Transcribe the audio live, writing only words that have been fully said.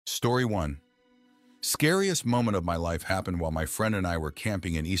Story 1. Scariest moment of my life happened while my friend and I were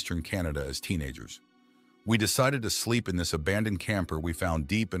camping in eastern Canada as teenagers. We decided to sleep in this abandoned camper we found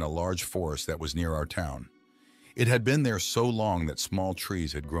deep in a large forest that was near our town. It had been there so long that small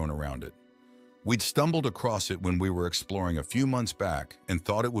trees had grown around it. We'd stumbled across it when we were exploring a few months back and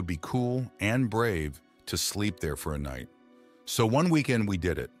thought it would be cool and brave to sleep there for a night. So one weekend we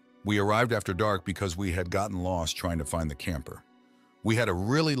did it. We arrived after dark because we had gotten lost trying to find the camper. We had a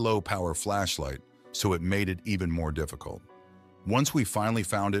really low-power flashlight, so it made it even more difficult. Once we finally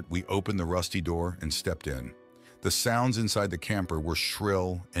found it, we opened the rusty door and stepped in. The sounds inside the camper were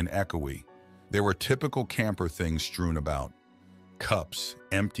shrill and echoey. There were typical camper things strewn about: cups,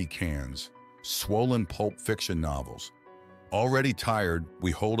 empty cans, swollen Pulp Fiction novels. Already tired, we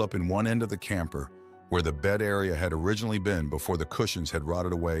holed up in one end of the camper, where the bed area had originally been before the cushions had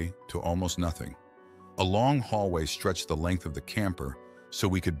rotted away to almost nothing. A long hallway stretched the length of the camper, so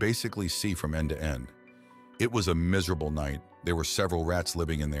we could basically see from end to end. It was a miserable night. There were several rats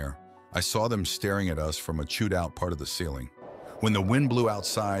living in there. I saw them staring at us from a chewed-out part of the ceiling. When the wind blew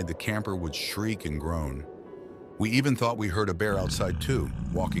outside, the camper would shriek and groan. We even thought we heard a bear outside too,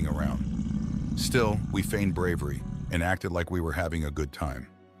 walking around. Still, we feigned bravery and acted like we were having a good time.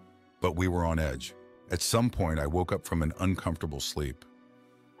 But we were on edge. At some point, I woke up from an uncomfortable sleep.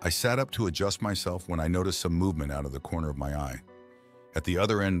 I sat up to adjust myself when I noticed some movement out of the corner of my eye. At the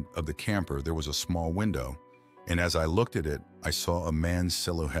other end of the camper, there was a small window, and as I looked at it, I saw a man's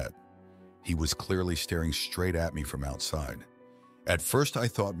silhouette. He was clearly staring straight at me from outside. At first, I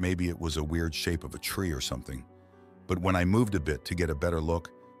thought maybe it was a weird shape of a tree or something, but when I moved a bit to get a better look,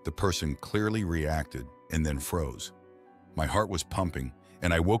 the person clearly reacted and then froze. My heart was pumping,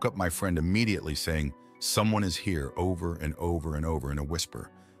 and I woke up my friend immediately saying, "Someone is here," over and over and over in a whisper,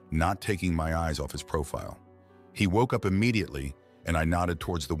 not taking my eyes off his profile. He woke up immediately, and I nodded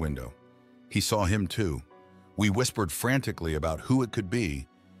towards the window. He saw him too. We whispered frantically about who it could be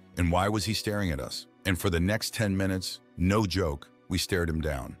and why was he staring at us. And for the next 10 minutes, no joke, we stared him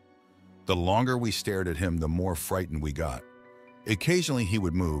down. The longer we stared at him, the more frightened we got. Occasionally he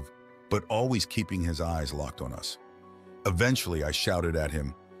would move, but always keeping his eyes locked on us. Eventually I shouted at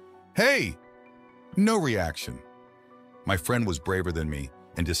him, "Hey!" No reaction. My friend was braver than me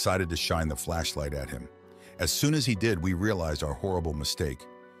and decided to shine the flashlight at him. As soon as he did, we realized our horrible mistake.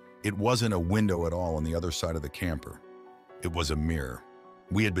 It wasn't a window at all on the other side of the camper. It was a mirror.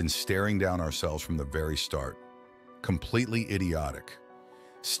 We had been staring down ourselves from the very start. Completely idiotic.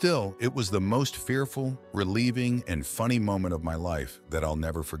 Still, it was the most fearful, relieving, and funny moment of my life that I'll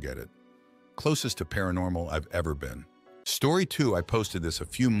never forget it. Closest to paranormal I've ever been. Story 2, I posted this a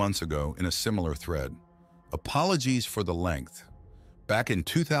few months ago in a similar thread. Apologies for the length. Back in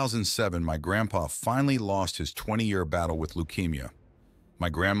 2007, my grandpa finally lost his 20-year battle with leukemia. My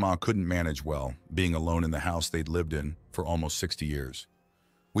grandma couldn't manage well, being alone in the house they'd lived in for almost 60 years.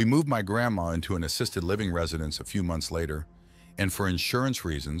 We moved my grandma into an assisted living residence a few months later, and for insurance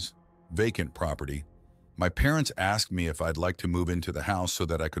reasons, vacant property, my parents asked me if I'd like to move into the house so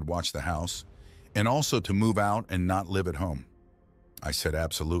that I could watch the house, and also to move out and not live at home. I said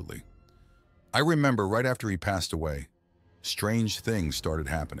absolutely. I remember right after he passed away, strange things started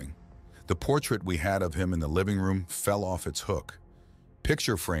happening. The portrait we had of him in the living room fell off its hook.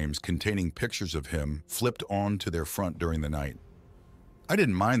 Picture frames containing pictures of him flipped on to their front during the night. I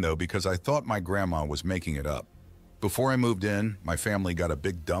didn't mind though because I thought my grandma was making it up. Before I moved in, my family got a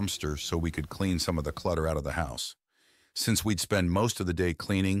big dumpster so we could clean some of the clutter out of the house. Since we'd spend most of the day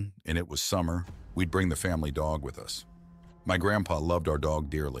cleaning and it was summer, we'd bring the family dog with us. My grandpa loved our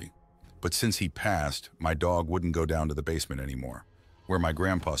dog dearly, but since he passed, my dog wouldn't go down to the basement anymore, where my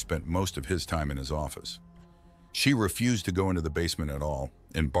grandpa spent most of his time in his office. She refused to go into the basement at all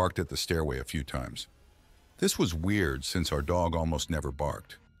and barked at the stairway a few times. This was weird since our dog almost never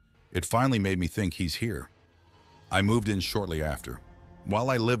barked. It finally made me think he's here. I moved in shortly after. While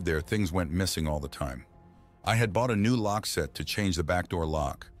I lived there, things went missing all the time. I had bought a new lock set to change the back door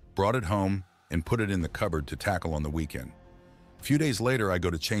lock, brought it home, and put it in the cupboard to tackle on the weekend. A few days later, I go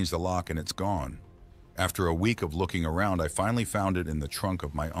to change the lock and it's gone. After a week of looking around, I finally found it in the trunk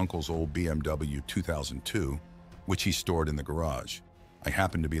of my uncle's old BMW 2002, which he stored in the garage. I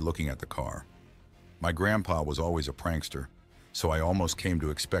happened to be looking at the car. My grandpa was always a prankster, so I almost came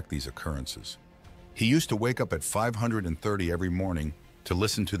to expect these occurrences. He used to wake up at 5:30 every morning to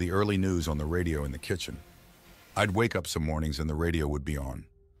listen to the early news on the radio in the kitchen. I'd wake up some mornings and the radio would be on.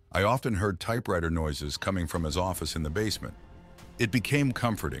 I often heard typewriter noises coming from his office in the basement. It became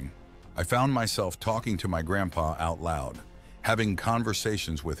comforting. I found myself talking to my grandpa out loud, having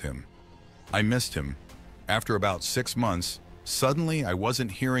conversations with him. I missed him. After about 6 months, Suddenly, I wasn't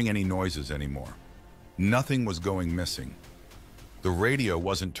hearing any noises anymore. Nothing was going missing. The radio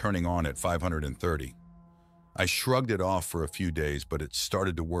wasn't turning on at 530. I shrugged it off for a few days, but it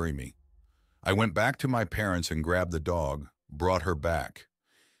started to worry me. I went back to my parents and grabbed the dog, brought her back.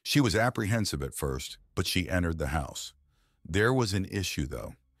 She was apprehensive at first, but she entered the house. There was an issue,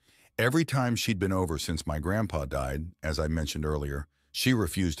 though. Every time she'd been over since my grandpa died, as I mentioned earlier, she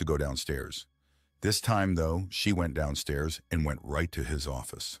refused to go downstairs. This time, though, she went downstairs and went right to his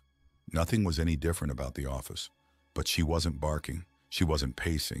office. Nothing was any different about the office, but she wasn't barking, she wasn't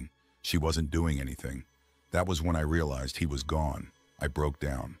pacing, she wasn't doing anything. That was when I realized he was gone. I broke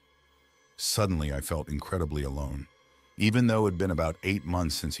down. Suddenly, I felt incredibly alone. Even though it had been about 8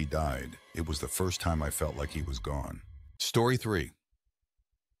 months since he died, it was the first time I felt like he was gone. Story 3.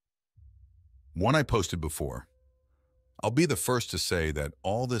 One I posted before. I'll be the first to say that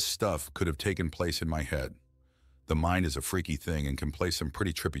all this stuff could have taken place in my head. The mind is a freaky thing and can play some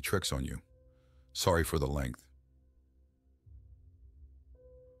pretty trippy tricks on you. Sorry for the length.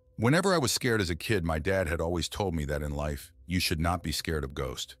 Whenever I was scared as a kid, my dad had always told me that in life, you should not be scared of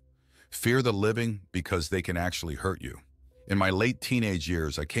ghosts. Fear the living because they can actually hurt you. In my late teenage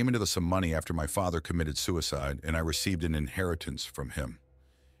years, I came into some money after my father committed suicide, and I received an inheritance from him.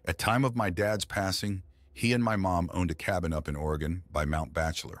 At time of my dad's passing, he and my mom owned a cabin up in Oregon by Mount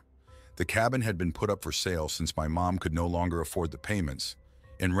Bachelor. The cabin had been put up for sale since my mom could no longer afford the payments,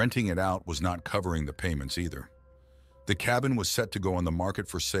 and renting it out was not covering the payments either. The cabin was set to go on the market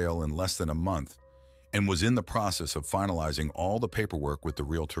for sale in less than a month and was in the process of finalizing all the paperwork with the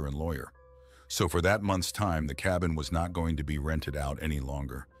realtor and lawyer. So for that month's time, the cabin was not going to be rented out any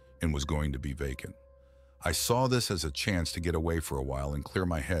longer and was going to be vacant. I saw this as a chance to get away for a while and clear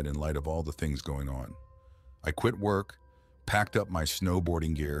my head in light of all the things going on. I quit work, packed up my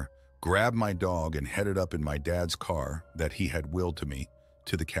snowboarding gear, grabbed my dog, and headed up in my dad's car that he had willed to me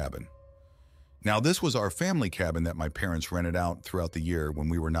to the cabin. Now, this was our family cabin that my parents rented out throughout the year when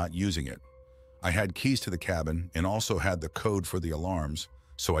we were not using it. I had keys to the cabin and also had the code for the alarms,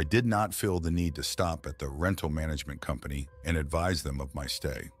 so I did not feel the need to stop at the rental management company and advise them of my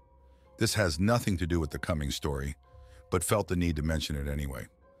stay. This has nothing to do with the coming story, but felt the need to mention it anyway.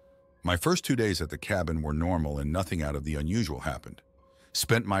 My first 2 days at the cabin were normal and nothing out of the unusual happened.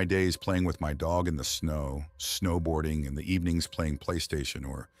 Spent my days playing with my dog in the snow, snowboarding, and the evenings playing PlayStation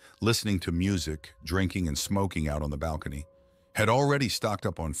or listening to music, drinking, and smoking out on the balcony. Had already stocked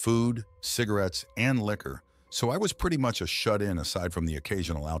up on food, cigarettes, and liquor, so I was pretty much a shut-in aside from the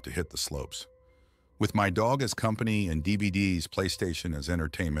occasional out to hit the slopes. With my dog as company and DVDs, PlayStation as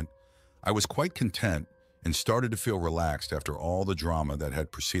entertainment, I was quite content and started to feel relaxed after all the drama that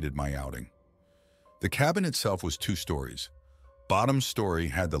had preceded my outing. The cabin itself was 2 stories. Bottom story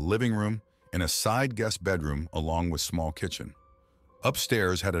had the living room and a side guest bedroom along with small kitchen.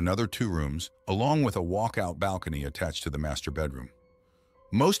 Upstairs had another 2 rooms, along with a walkout balcony attached to the master bedroom.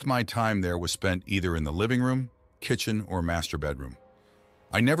 Most of my time there was spent either in the living room, kitchen, or master bedroom.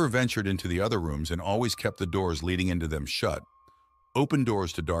 I never ventured into the other rooms and always kept the doors leading into them shut. Open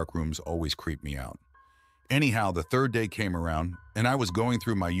doors to dark rooms always creeped me out. Anyhow, the 3rd day came around, and I was going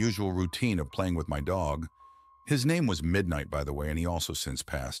through my usual routine of playing with my dog. His name was Midnight, by the way, and he also since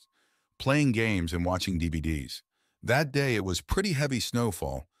passed. Playing games and watching DVDs. That day, it was pretty heavy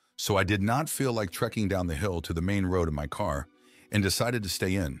snowfall, so I did not feel like trekking down the hill to the main road in my car and decided to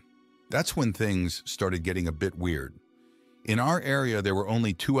stay in. That's when things started getting a bit weird. In our area, there were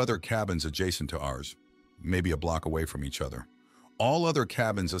only 2 other cabins adjacent to ours, maybe a block away from each other. All other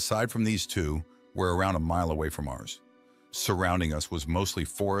cabins aside from these 2 were around a mile away from ours. Surrounding us was mostly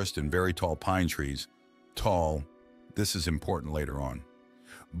forest and very tall pine trees. Tall, this is important later on.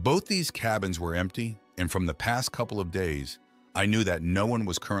 Both these cabins were empty, and from the past couple of days, I knew that no one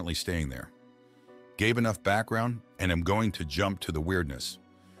was currently staying there. Gave enough background, and I'm going to jump to the weirdness.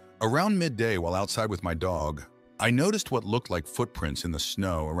 Around midday, while outside with my dog, I noticed what looked like footprints in the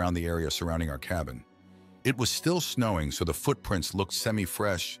snow around the area surrounding our cabin. It was still snowing, so the footprints looked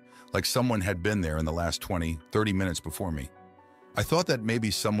semi-fresh, like someone had been there in the last 20-30 minutes before me. I thought that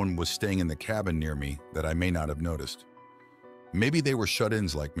maybe someone was staying in the cabin near me that I may not have noticed. Maybe they were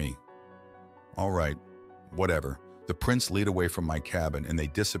shut-ins like me. All right, whatever. The prints lead away from my cabin and they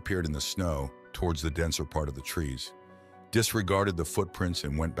disappeared in the snow towards the denser part of the trees. Disregarded the footprints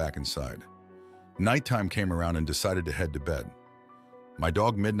and went back inside. Nighttime came around and decided to head to bed. My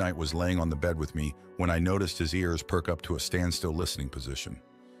dog Midnight was laying on the bed with me when I noticed his ears perk up to a standstill listening position.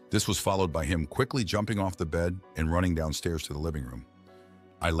 This was followed by him quickly jumping off the bed and running downstairs to the living room.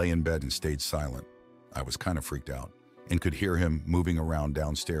 I lay in bed and stayed silent. I was kind of freaked out and could hear him moving around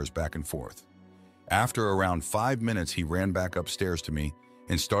downstairs back and forth. After around 5 minutes, he ran back upstairs to me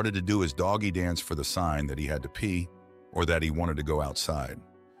and started to do his doggy dance for the sign that he had to pee or that he wanted to go outside.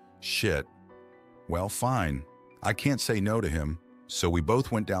 Shit. Well, fine. I can't say no to him, so we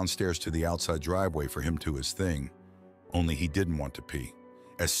both went downstairs to the outside driveway for him to his thing, only he didn't want to pee.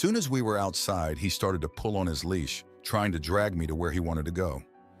 As soon as we were outside, he started to pull on his leash, trying to drag me to where he wanted to go.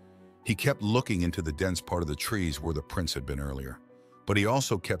 He kept looking into the dense part of the trees where the prints had been earlier, but he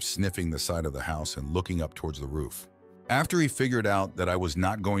also kept sniffing the side of the house and looking up towards the roof. After he figured out that I was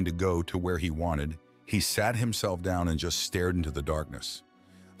not going to go to where he wanted, he sat himself down and just stared into the darkness.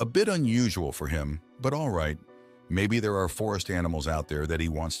 A bit unusual for him, but all right. Maybe there are forest animals out there that he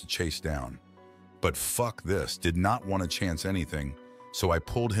wants to chase down. But fuck this, did not want to chance anything, so I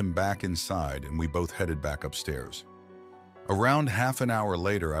pulled him back inside and we both headed back upstairs. Around half an hour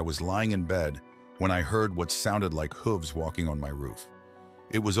later, I was lying in bed when I heard what sounded like hooves walking on my roof.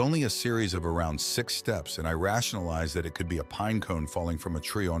 It was only a series of around 6 steps, and I rationalized that it could be a pine cone falling from a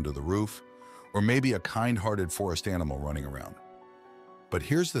tree onto the roof, or maybe a kind-hearted forest animal running around. But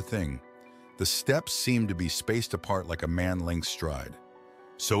here's the thing, the steps seemed to be spaced apart like a man-length stride,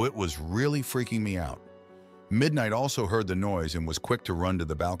 so it was really freaking me out. Midnight also heard the noise and was quick to run to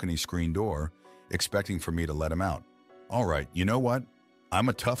the balcony screen door, expecting for me to let him out. All right, you know what? I'm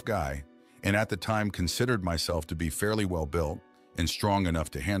a tough guy, and at the time considered myself to be fairly well built and strong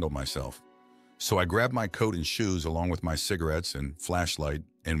enough to handle myself. So I grabbed my coat and shoes along with my cigarettes and flashlight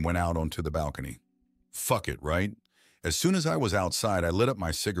and went out onto the balcony. Fuck it, right? As soon as I was outside, I lit up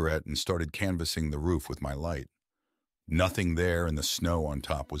my cigarette and started canvassing the roof with my light. Nothing there, and the snow on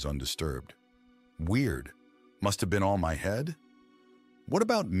top was undisturbed. Weird. Must have been all my head? What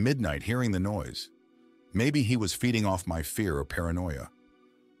about Midnight hearing the noise? Maybe he was feeding off my fear or paranoia.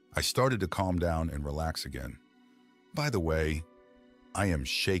 I started to calm down and relax again. By the way, I am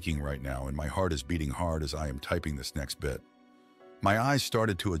shaking right now and my heart is beating hard as I am typing this next bit. My eyes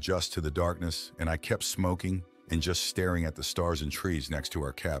started to adjust to the darkness and I kept smoking and just staring at the stars and trees next to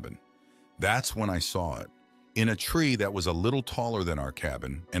our cabin. That's when I saw it. In a tree that was a little taller than our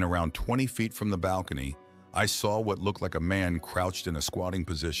cabin and around 20 feet from the balcony, I saw what looked like a man crouched in a squatting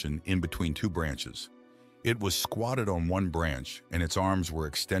position in between 2 branches. It was squatted on one branch and its arms were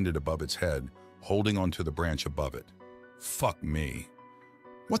extended above its head, holding onto the branch above it. Fuck me.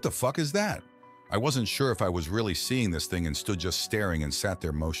 What the fuck is that? I wasn't sure if I was really seeing this thing and stood just staring and sat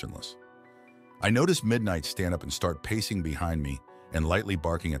there motionless. I noticed Midnight stand up and start pacing behind me and lightly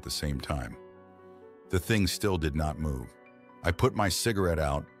barking at the same time. The thing still did not move. I put my cigarette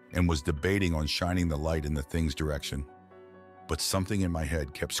out and was debating on shining the light in the thing's direction, but something in my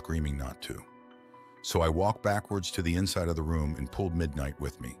head kept screaming not to. So I walked backwards to the inside of the room and pulled Midnight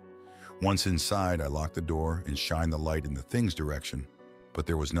with me. Once inside, I locked the door and shined the light in the thing's direction, but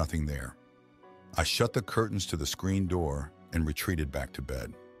there was nothing there. I shut the curtains to the screen door and retreated back to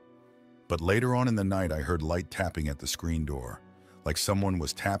bed. But later on in the night, I heard light tapping at the screen door, like someone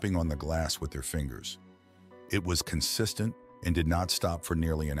was tapping on the glass with their fingers. It was consistent and did not stop for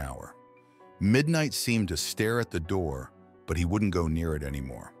nearly an hour. Midnight seemed to stare at the door, but he wouldn't go near it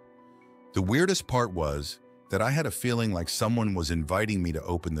anymore. The weirdest part was that I had a feeling like someone was inviting me to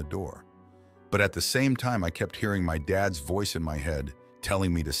open the door. But at the same time, I kept hearing my dad's voice in my head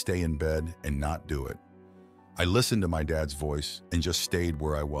telling me to stay in bed and not do it. I listened to my dad's voice and just stayed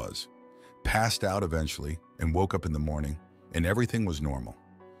where I was. Passed out eventually and woke up in the morning, and everything was normal.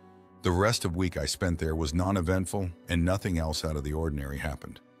 The rest of the week I spent there was non-eventful and nothing else out of the ordinary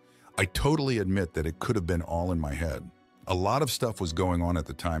happened. I totally admit that it could have been all in my head. A lot of stuff was going on at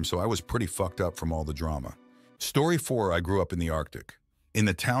the time, so I was pretty fucked up from all the drama. Story 4, I grew up in the Arctic. In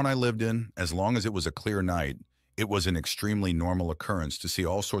the town I lived in, as long as it was a clear night, it was an extremely normal occurrence to see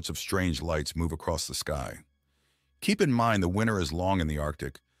all sorts of strange lights move across the sky. Keep in mind the winter is long in the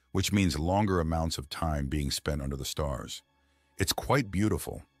Arctic, which means longer amounts of time being spent under the stars. It's quite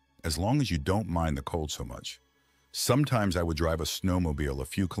beautiful, as long as you don't mind the cold so much. Sometimes I would drive a snowmobile a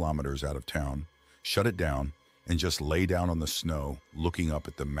few kilometers out of town, shut it down, and just lay down on the snow, looking up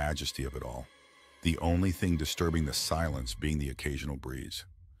at the majesty of it all. The only thing disturbing the silence being the occasional breeze.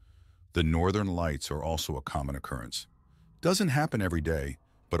 The northern lights are also a common occurrence. Doesn't happen every day,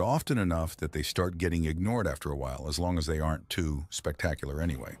 but often enough that they start getting ignored after a while, as long as they aren't too spectacular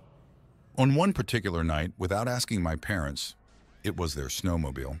anyway. On one particular night, without asking my parents, it was their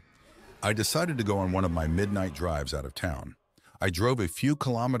snowmobile, I decided to go on one of my midnight drives out of town. I drove a few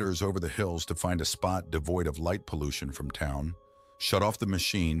kilometers over the hills to find a spot devoid of light pollution from town, shut off the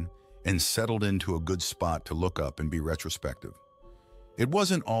machine, and settled into a good spot to look up and be retrospective. It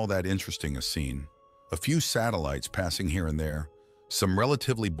wasn't all that interesting a scene, a few satellites passing here and there, some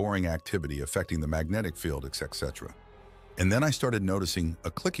relatively boring activity affecting the magnetic field, etc. And then I started noticing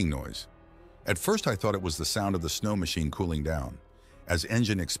a clicking noise. At first I thought it was the sound of the snow machine cooling down, as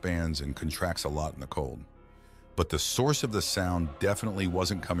engine expands and contracts a lot in the cold. But the source of the sound definitely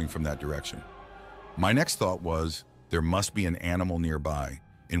wasn't coming from that direction. My next thought was, there must be an animal nearby,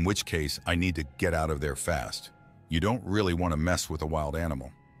 in which case I need to get out of there fast. You don't really want to mess with a wild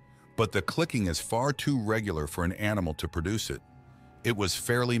animal. But the clicking is far too regular for an animal to produce it. It was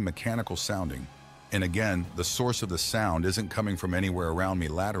fairly mechanical sounding. And again, the source of the sound isn't coming from anywhere around me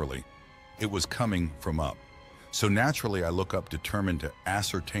laterally. It was coming from up. So naturally I look up, determined to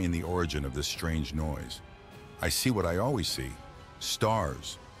ascertain the origin of this strange noise. I see what I always see: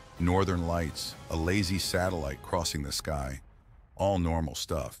 stars, northern lights, a lazy satellite crossing the sky. All normal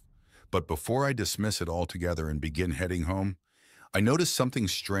stuff. But before I dismiss it altogether and begin heading home, I noticed something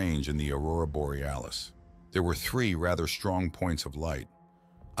strange in the aurora borealis. There were 3 rather strong points of light.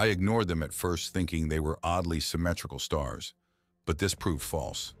 I ignored them at first, thinking they were oddly symmetrical stars, but this proved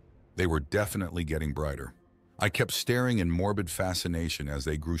false. They were definitely getting brighter. I kept staring in morbid fascination as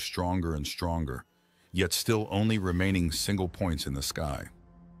they grew stronger and stronger, yet still only remaining single points in the sky.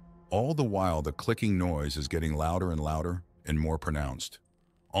 All the while, the clicking noise is getting louder and louder and more pronounced.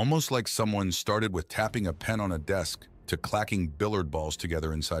 Almost like someone started with tapping a pen on a desk to clacking billiard balls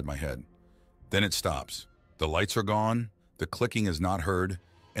together inside my head. Then it stops. The lights are gone, the clicking is not heard,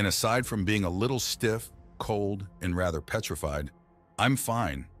 and aside from being a little stiff, cold, and rather petrified, I'm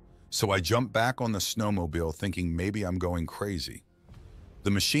fine. So I jump back on the snowmobile thinking maybe I'm going crazy. The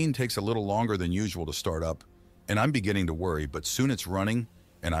machine takes a little longer than usual to start up, and I'm beginning to worry, but soon it's running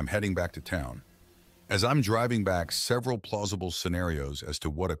and I'm heading back to town. As I'm driving back, several plausible scenarios as to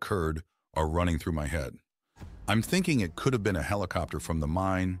what occurred are running through my head. I'm thinking it could have been a helicopter from the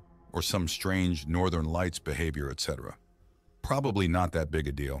mine or some strange northern lights behavior, etc. Probably not that big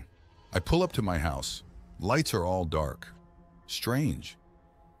a deal. I pull up to my house. Lights are all dark. Strange.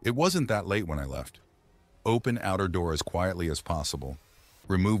 It wasn't that late when I left. Open outer door as quietly as possible.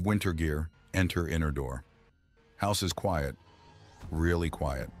 Remove winter gear. Enter inner door. House is quiet. Really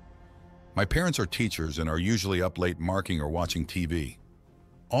quiet. My parents are teachers and are usually up late marking or watching TV.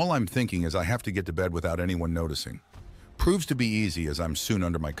 All I'm thinking is I have to get to bed without anyone noticing. Proves to be easy as I'm soon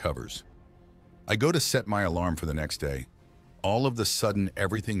under my covers. I go to set my alarm for the next day. All of the sudden,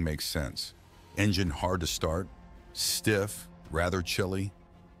 everything makes sense. Engine hard to start, stiff, rather chilly.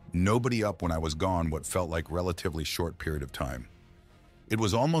 Nobody up when I was gone what felt like relatively short period of time. It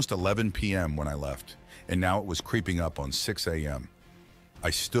was almost 11 p.m. when I left, and now it was creeping up on 6 a.m. I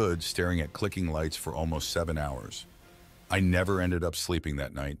stood staring at clicking lights for almost 7 hours. I never ended up sleeping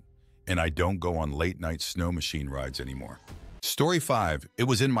that night, and I don't go on late-night snow machine rides anymore. Story 5. It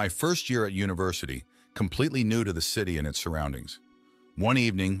was in my first year at university, completely new to the city and its surroundings. One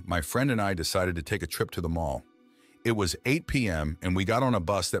evening, my friend and I decided to take a trip to the mall. It was 8 p.m. and we got on a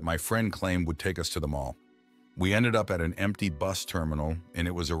bus that my friend claimed would take us to the mall. We ended up at an empty bus terminal, and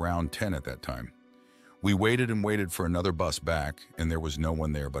it was around 10 at that time. We waited and waited for another bus back, and there was no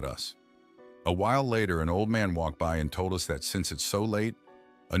one there but us. A while later, an old man walked by and told us that since it's so late,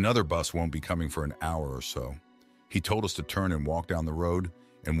 another bus won't be coming for an hour or so. He told us to turn and walk down the road,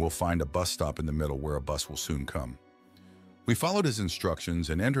 and we'll find a bus stop in the middle where a bus will soon come. We followed his instructions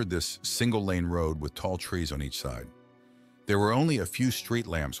and entered this single-lane road with tall trees on each side. There were only a few street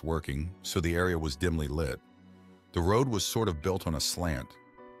lamps working, so the area was dimly lit. The road was sort of built on a slant.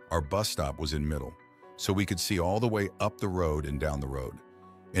 Our bus stop was in middle, so we could see all the way up the road and down the road.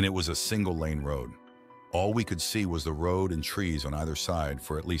 And it was a single-lane road. All we could see was the road and trees on either side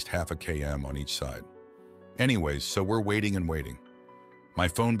for at least half a km on each side. Anyways, so we're waiting and waiting. My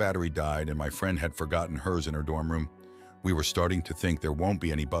phone battery died and my friend had forgotten hers in her dorm room. We were starting to think there won't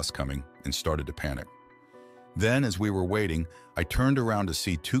be any bus coming and started to panic. Then, as we were waiting, I turned around to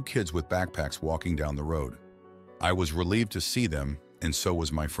see 2 kids with backpacks walking down the road. I was relieved to see them, and so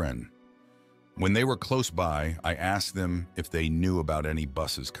was my friend. When they were close by, I asked them if they knew about any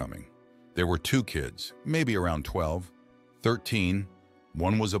buses coming. There were 2 kids, maybe around 12, 13.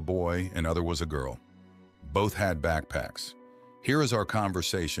 One was a boy and other was a girl. Both had backpacks. Here is our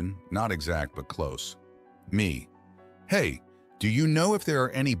conversation, not exact but close. Me: "Hey, do you know if there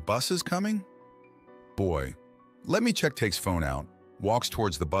are any buses coming?" Boy: "Let me check." Takes phone out, walks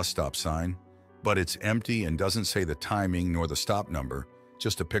towards the bus stop sign, but it's empty and doesn't say the timing nor the stop number,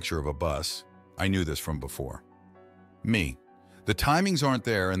 just a picture of a bus. I knew this from before. Me: "The timings aren't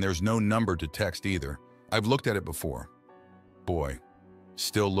there and there's no number to text either. I've looked at it before." Boy: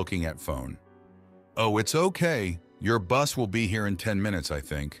 still looking at phone: "Oh, it's okay. Your bus will be here in 10 minutes, I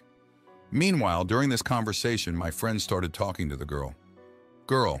think." Meanwhile, during this conversation, my friend started talking to the girl.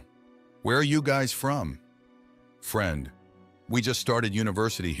 Girl, where are you guys from? Friend, we just started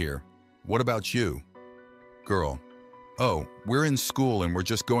university here. What about you? Girl, oh, we're in school and we're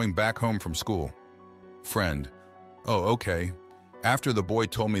just going back home from school. Friend, oh, okay. After the boy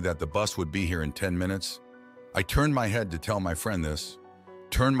told me that the bus would be here in 10 minutes, I turned my head to tell my friend this,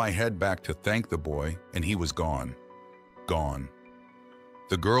 turned my head back to thank the boy, and he was gone. Gone.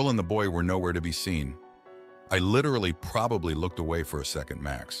 The girl and the boy were nowhere to be seen. I literally probably looked away for a second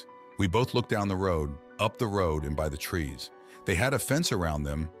max. We both looked down the road, up the road, and by the trees. They had a fence around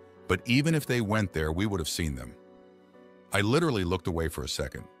them, but even if they went there, we would have seen them. I literally looked away for a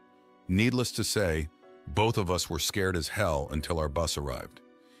second. Needless to say, both of us were scared as hell until our bus arrived.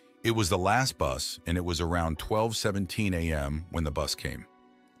 It was the last bus, and it was around 12:17 a.m. when the bus came.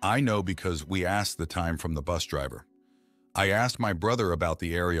 I know because we asked the time from the bus driver. I asked my brother about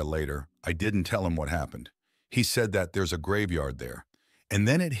the area later. I didn't tell him what happened. He said that there's a graveyard there. And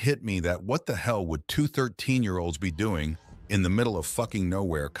then it hit me that what the hell would two 13-year-olds be doing in the middle of fucking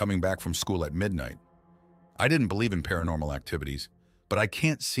nowhere coming back from school at midnight? I didn't believe in paranormal activities, but I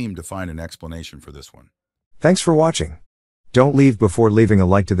can't seem to find an explanation for this one. Thanks for watching. Don't leave before leaving a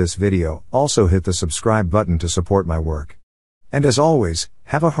like to this video. Also hit the subscribe button to support my work. And as always,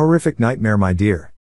 have a horrific nightmare, my dear.